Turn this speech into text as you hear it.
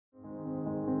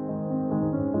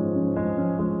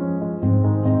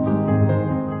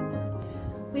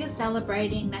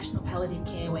celebrating National Palliative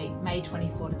Care Week, May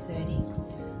 24 to 30.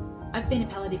 I've been a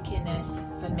palliative care nurse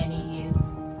for many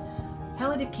years.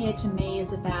 Palliative care to me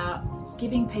is about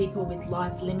giving people with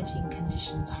life-limiting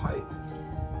conditions hope.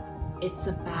 It's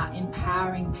about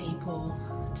empowering people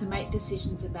to make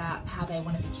decisions about how they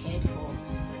want to be cared for.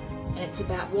 And it's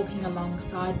about walking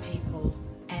alongside people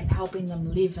and helping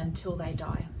them live until they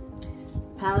die.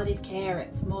 Palliative care,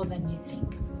 it's more than you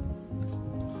think.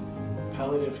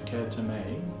 Palliative care to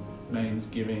me means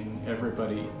giving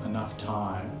everybody enough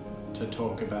time to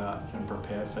talk about and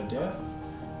prepare for death.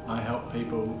 I help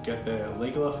people get their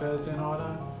legal affairs in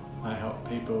order. I help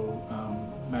people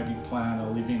maybe plan a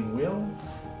living will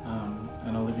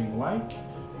and a living wake,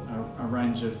 a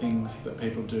range of things that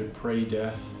people do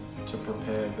pre-death to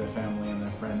prepare their family and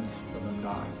their friends for them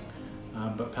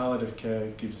dying. But palliative care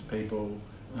gives people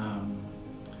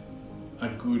a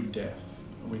good death,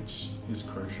 which is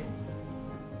crucial.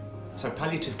 So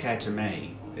palliative care to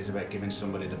me is about giving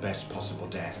somebody the best possible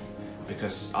death,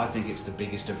 because I think it's the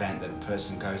biggest event that a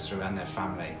person goes through and their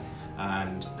family,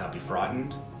 and they'll be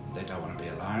frightened, they don't want to be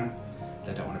alone,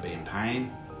 they don't want to be in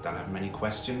pain, they'll have many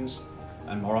questions,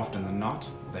 and more often than not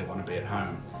they want to be at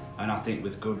home. And I think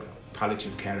with good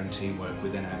palliative care and teamwork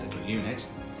within our little unit,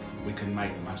 we can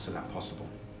make the most of that possible.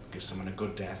 Give someone a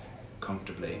good death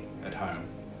comfortably at home.